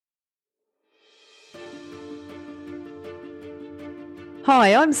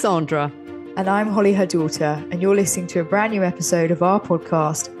Hi, I'm Sandra. And I'm Holly, her daughter, and you're listening to a brand new episode of our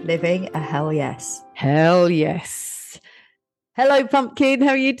podcast, Living a Hell Yes. Hell yes. Hello, Pumpkin.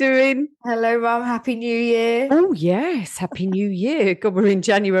 How are you doing? Hello, Mum. Happy New Year. Oh, yes. Happy New Year. God, we're in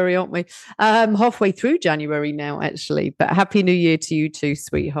January, aren't we? Halfway through January now, actually. But Happy New Year to you too,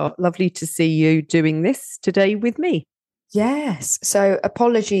 sweetheart. Lovely to see you doing this today with me. Yes. So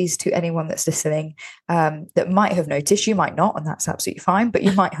apologies to anyone that's listening that might have noticed. You might not, and that's absolutely fine. But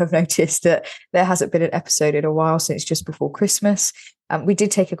you might have noticed that there hasn't been an episode in a while since just before Christmas. We did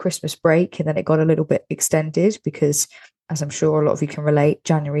take a Christmas break and then it got a little bit extended because, as I'm sure a lot of you can relate,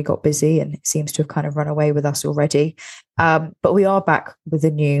 January got busy and it seems to have kind of run away with us already. But we are back with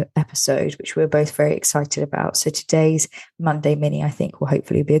a new episode, which we're both very excited about. So today's Monday Mini, I think, will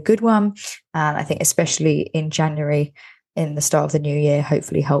hopefully be a good one. And I think especially in January, in the start of the new year,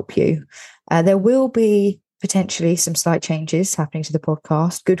 hopefully help you. There will be potentially some slight changes happening to the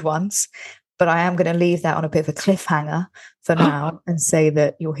podcast, good ones, but I am going to leave that on a bit of a cliffhanger for now and say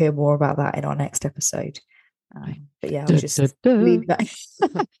that you'll hear more about that in our next episode. But yeah, I'll just leave that.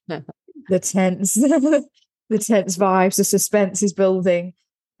 The tense vibes, the suspense is building.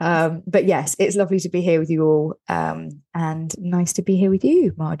 But yes, it's lovely to be here with you all, and nice to be here with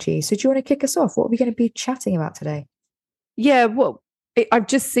you, Margie. So do you want to kick us off? What are we going to be chatting about today? Yeah, well, I've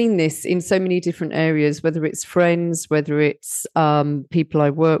just seen this in so many different areas, whether it's friends, whether it's people I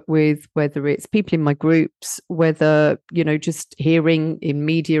work with, whether it's people in my groups, whether, just hearing in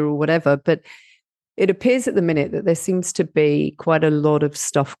media or whatever. But it appears at the minute that there seems to be quite a lot of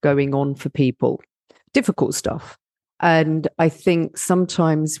stuff going on for people, difficult stuff. And I think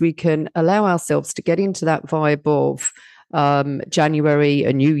sometimes we can allow ourselves to get into that vibe of January,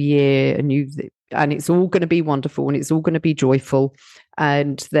 a new year, and it's all going to be wonderful and it's all going to be joyful.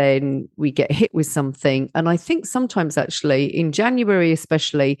 And then we get hit with something. And I think sometimes actually in January,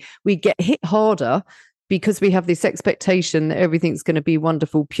 especially, we get hit harder because we have this expectation that everything's going to be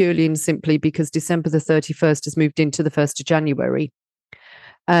wonderful purely and simply because December the 31st has moved into the 1st of January.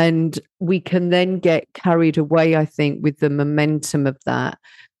 And we can then get carried away, I think, with the momentum of that.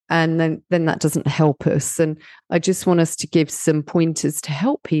 And then that doesn't help us. And I just want us to give some pointers to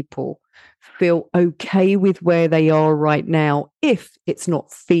help people feel okay with where they are right now, if it's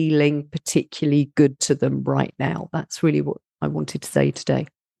not feeling particularly good to them right now. That's really what I wanted to say today.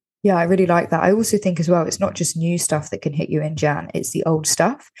 Yeah, I really like that. I also think as well, it's not just new stuff that can hit you in Jan, it's the old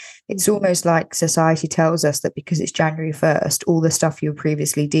stuff. It's almost like society tells us that because it's January 1st, all the stuff you were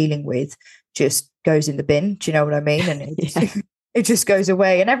previously dealing with just goes in the bin. Do you know what I mean? And it just goes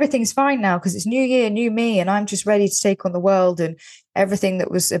away and everything's fine now because it's new year, new me, and I'm just ready to take on the world, and everything that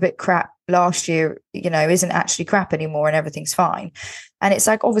was a bit crap last year, isn't actually crap anymore and everything's fine. And it's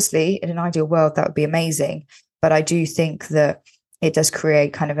like, obviously, in an ideal world, that would be amazing. But I do think that it does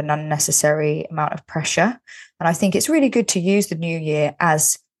create kind of an unnecessary amount of pressure. And I think it's really good to use the new year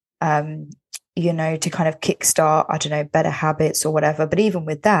as, to kind of kickstart, I don't know, better habits or whatever. But even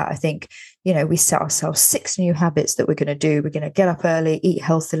with that, I think, we set ourselves 6 new habits that we're going to do. We're going to get up early, eat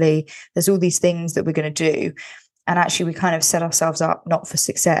healthily. There's all these things that we're going to do. And actually, we kind of set ourselves up not for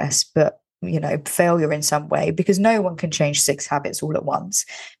success, but, failure in some way, because no one can change 6 habits all at once.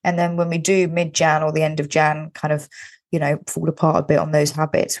 And then when we do mid-Jan or the end of Jan kind of, fall apart a bit on those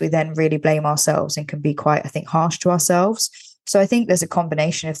habits, we then really blame ourselves and can be quite, I think, harsh to ourselves. So I think there's a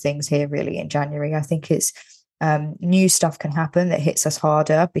combination of things here really in January. I think it's new stuff can happen that hits us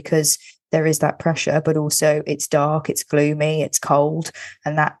harder because there is that pressure, but also it's dark, it's gloomy, it's cold,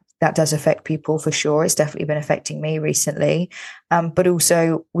 and that does affect people for sure. It's definitely been affecting me recently. But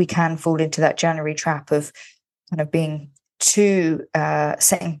also we can fall into that January trap of kind of being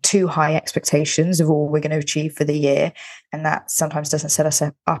setting too high expectations of all we're going to achieve for the year. And that sometimes doesn't set us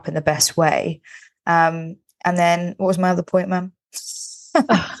up in the best way. And then what was my other point, Mum?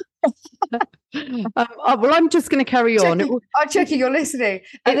 Well, I'm just going to carry on. I'm checking you're listening.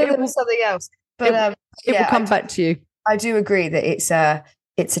 I know there was something else, but it will come back to you. I do agree that it's a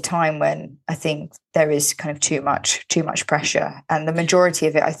time when I think there is kind of too much pressure, and the majority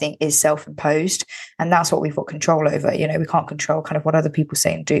of it, I think, is self-imposed, and that's what we've got control over. We can't control kind of what other people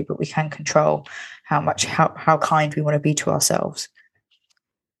say and do, but we can control how kind we want to be to ourselves.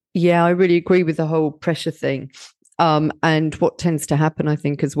 Yeah, I really agree with the whole pressure thing. And what tends to happen, I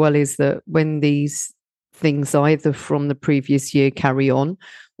think, as well, is that when these things either from the previous year carry on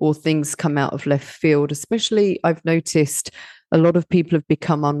or things come out of left field, especially I've noticed a lot of people have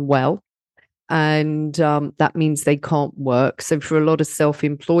become unwell, and that means they can't work. So for a lot of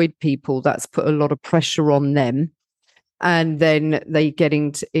self-employed people, that's put a lot of pressure on them. And then they get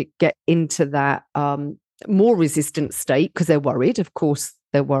into that more resistant state because they're worried. Of course,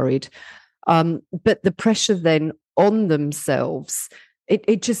 they're worried. But the pressure then on themselves,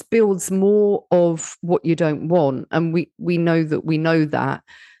 it just builds more of what you don't want. And we know that.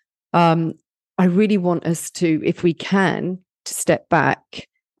 I really want us to, if we can, to step back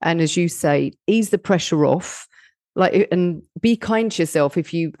and, as you say, ease the pressure off, and be kind to yourself.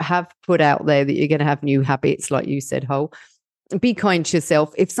 If you have put out there that you're going to have new habits, like you said, Hole, be kind to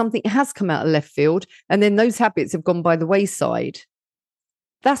yourself. If something has come out of left field and then those habits have gone by the wayside,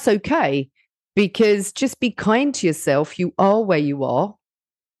 that's okay, because just be kind to yourself. You are where you are,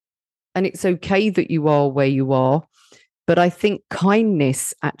 and it's okay that you are where you are. But I think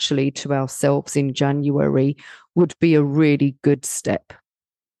kindness actually to ourselves in January would be a really good step.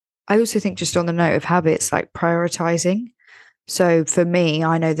 I also think, just on the note of habits, like prioritizing. So for me,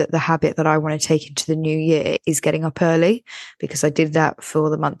 I know that the habit that I want to take into the new year is getting up early, because I did that for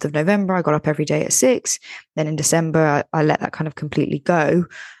the month of November. I got up every day at 6. Then in December, I let that kind of completely go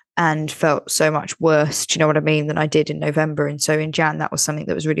and felt so much worse, do you know what I mean, than I did in November. And so in Jan, that was something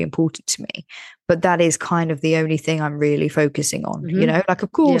that was really important to me. But that is kind of the only thing I'm really focusing on, you know, like,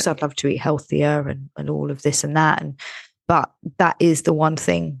 of course, I'd love to eat healthier and all of this and that. But that is the one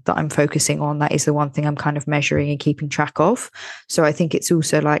thing that I'm focusing on. That is the one thing I'm kind of measuring and keeping track of. So I think it's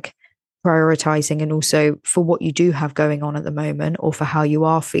also like prioritizing, and also for what you do have going on at the moment, or for how you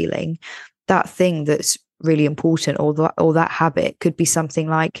are feeling, that thing that's really important, or that habit could be something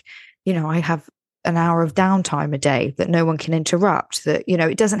like, you know, I have an hour of downtime a day that no one can interrupt. That, you know,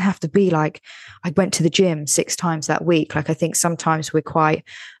 it doesn't have to be like I went to the gym 6 times that week. Like, I think sometimes we're quite,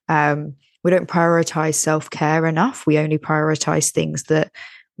 we don't prioritize self-care enough. We only prioritize things that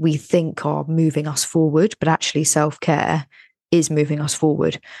we think are moving us forward, but actually self-care is moving us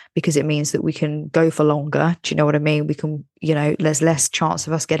forward, because it means that we can go for longer. Do you know what I mean? We can, you know, there's less chance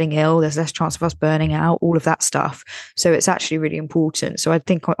of us getting ill. There's less chance of us burning out, all of that stuff. So it's actually really important. So I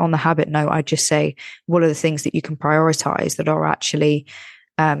think on the habit note, I'd just say, what are the things that you can prioritize that are actually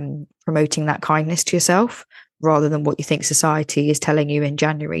promoting that kindness to yourself, rather than what you think society is telling you in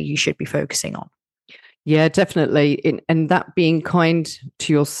January you should be focusing on. Yeah, definitely. And that being kind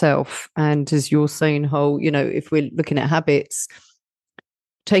to yourself. And as you're saying, Hole, you know, if we're looking at habits,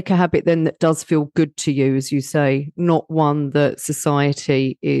 take a habit then that does feel good to you, as you say, not one that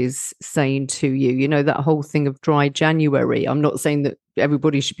society is saying to you. You know, that whole thing of dry January. I'm not saying that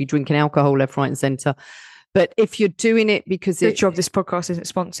everybody should be drinking alcohol left, right and centre. But if you're doing it because Good job this podcast isn't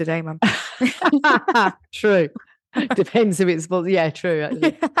sponsored, eh, Mum? True. Depends if it's sponsored. Yeah, true.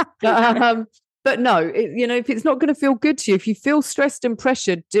 But no, you know, if it's not going to feel good to you, if you feel stressed and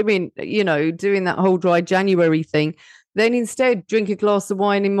pressured doing that whole dry January thing, then instead drink a glass of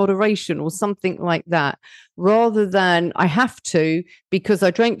wine in moderation or something like that, rather than I have to because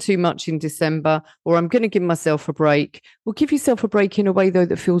I drank too much in December, or I'm going to give myself a break. Well, give yourself a break in a way, though,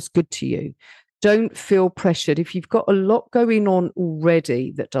 that feels good to you. Don't feel pressured. If you've got a lot going on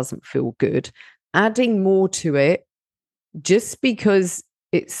already that doesn't feel good, adding more to it just because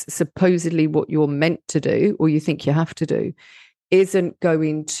it's supposedly what you're meant to do, or you think you have to do, isn't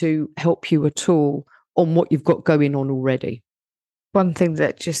going to help you at all on what you've got going on already. One thing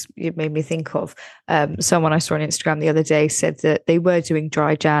that just it made me think of, someone I saw on Instagram the other day said that they were doing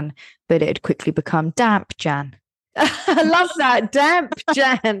dry Jan, but it had quickly become damp Jan. I love that. Damp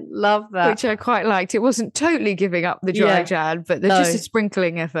Jan. Love that. Which I quite liked. It wasn't totally giving up the dry Jan, but there's just a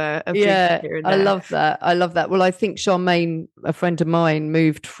sprinkling of here and there. I love that. Well, I think Charmaine, a friend of mine,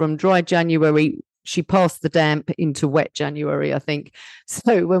 moved from dry January. She passed the damp into wet January, I think.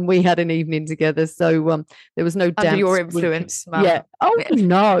 So when we had an evening together, so there was no damp. Under your influence, Mum. Yeah. Oh,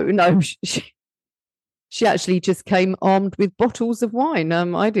 no. She actually just came armed with bottles of wine.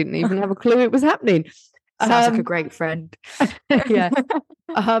 I didn't even have a clue it was happening. Sounds like a great friend. Yeah.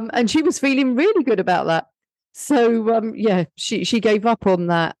 And she was feeling really good about that. So, she gave up on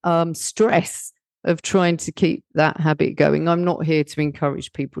that stress of trying to keep that habit going. I'm not here to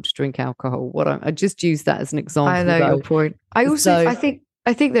encourage people to drink alcohol. I just use that as an example. I know your point. I also, I think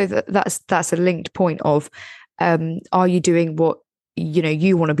though that's a linked point of, are you doing what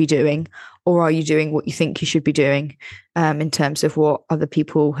you want to be doing, or are you doing what you think you should be doing, in terms of what other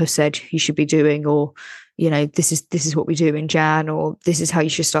people have said you should be doing, or this is what we do in Jan, or this is how you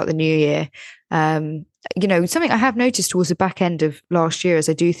should start the new year. Something I have noticed towards the back end of last year is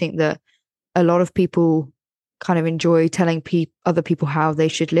I do think that a lot of people kind of enjoy telling other people how they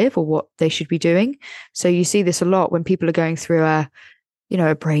should live or what they should be doing. So you see this a lot when people are going through a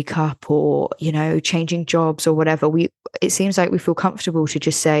breakup or, changing jobs or whatever. It seems like we feel comfortable to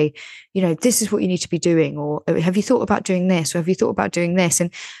just say, this is what you need to be doing, or have you thought about doing this, or have you thought about doing this?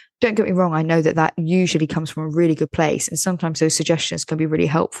 And don't get me wrong, I know that that usually comes from a really good place. And sometimes those suggestions can be really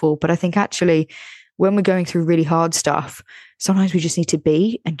helpful. But I think actually, when we're going through really hard stuff, sometimes we just need to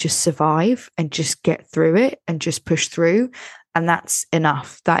be and just survive and just get through it and just push through. And that's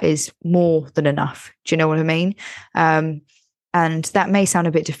enough. That is more than enough. Do you know what I mean? And that may sound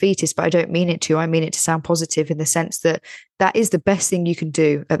a bit defeatist, but I don't mean it to. I mean it to sound positive in the sense that that is the best thing you can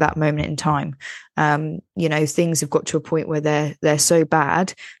do at that moment in time. You know, things have got to a point where they're so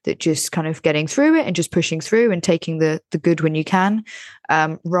bad that just kind of getting through it and just pushing through and taking the good when you can,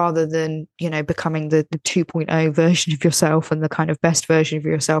 rather than, you know, becoming the 2.0 version of yourself and the kind of best version of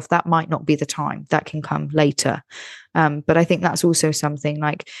yourself. That might not be the time. That can come later. But I think that's also something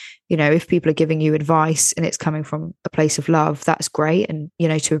like, you know, if people are giving you advice and it's coming from a place of love, that's great. And, you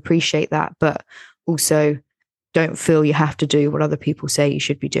know, to appreciate that, but also don't feel you have to do what other people say you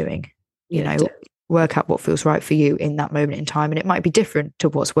should be doing. You know, work out what feels right for you in that moment in time. And it might be different to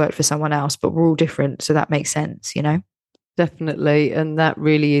what's worked for someone else, but we're all different. So that makes sense, you know? Definitely. And that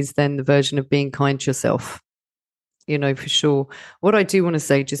really is then the version of being kind to yourself, you know, for sure. What I do want to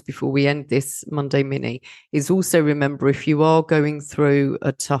say just before we end this Monday mini is also remember, if you are going through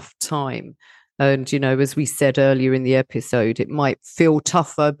a tough time, and, you know, as we said earlier in the episode, it might feel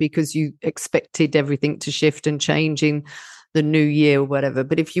tougher because you expected everything to shift and change in the new year or whatever.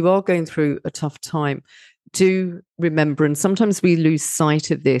 But if you are going through a tough time, do remember, and sometimes we lose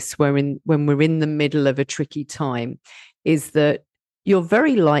sight of this when we're in the middle of a tricky time, is that you're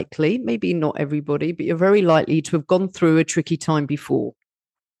very likely, maybe not everybody, but you're very likely to have gone through a tricky time before.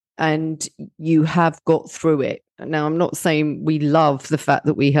 And you have got through it. Now, I'm not saying we love the fact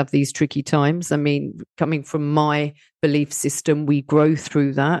that we have these tricky times. I mean, coming from my belief system, we grow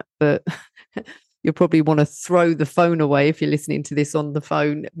through that. But you'll probably want to throw the phone away if you're listening to this on the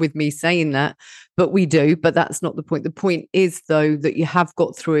phone with me saying that. But we do. But that's not the point. The point is, though, that you have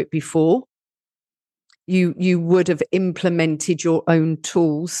got through it before. You would have implemented your own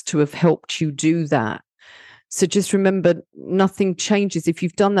tools to have helped you do that. So just remember, nothing changes. If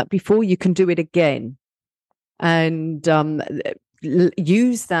you've done that before, you can do it again. And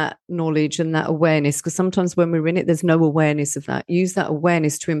use that knowledge and that awareness, because sometimes when we're in it, there's no awareness of that. Use that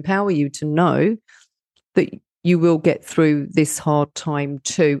awareness to empower you to know that you will get through this hard time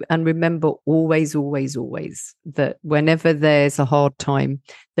too. And remember, always, always, always, that whenever there's a hard time,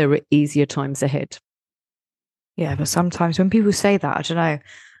 there are easier times ahead. Yeah, but sometimes when people say that, I don't know.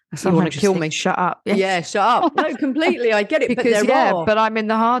 You want to kill me? Shut up. Yeah, shut up. No, completely. I get it. Because but I'm in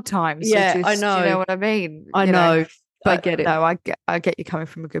the hard times. So yeah, I know. You know what I mean? I know. But I get it. No, I get you coming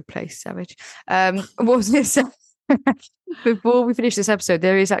from a good place, Savage. What was this? Before we finish this episode,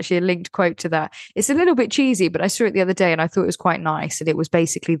 there is actually a linked quote to that. It's a little bit cheesy, but I saw it the other day and I thought it was quite nice. And it was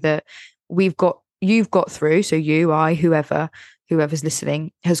basically that you've got through. So you, I, whoever's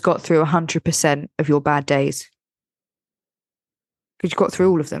listening has got through 100% of your bad days. Because you've got through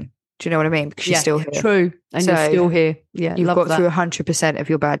all of them. Do you know what I mean? Because you're still here. True. And so you're still here. Yeah. You've got through 100% of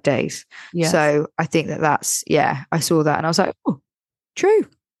your bad days. Yeah. So I think that's, I saw that and I was like, oh, true.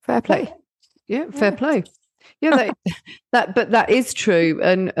 Fair play. Yeah. Fair play. Yeah. But that is true.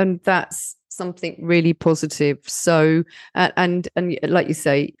 And that's something really positive. So, and like you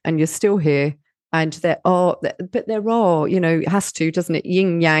say, and you're still here. And there are, you know, it has to, doesn't it?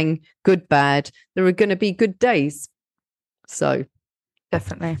 Yin yang, good, bad. There are going to be good days. So.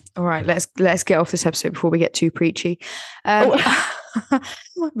 Definitely. All right, let's get off this episode before we get too preachy.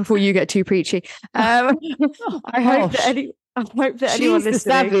 Before you get too preachy. I hope that anyone listening.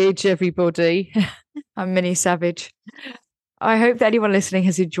 Savage, everybody. I'm mini savage. I hope that anyone listening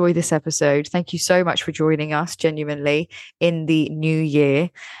has enjoyed this episode. Thank you so much for joining us, genuinely, in the new year.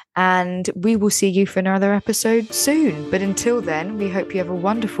 And we will see you for another episode soon. But until then, we hope you have a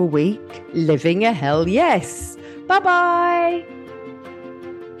wonderful week. Living a hell yes. Bye-bye.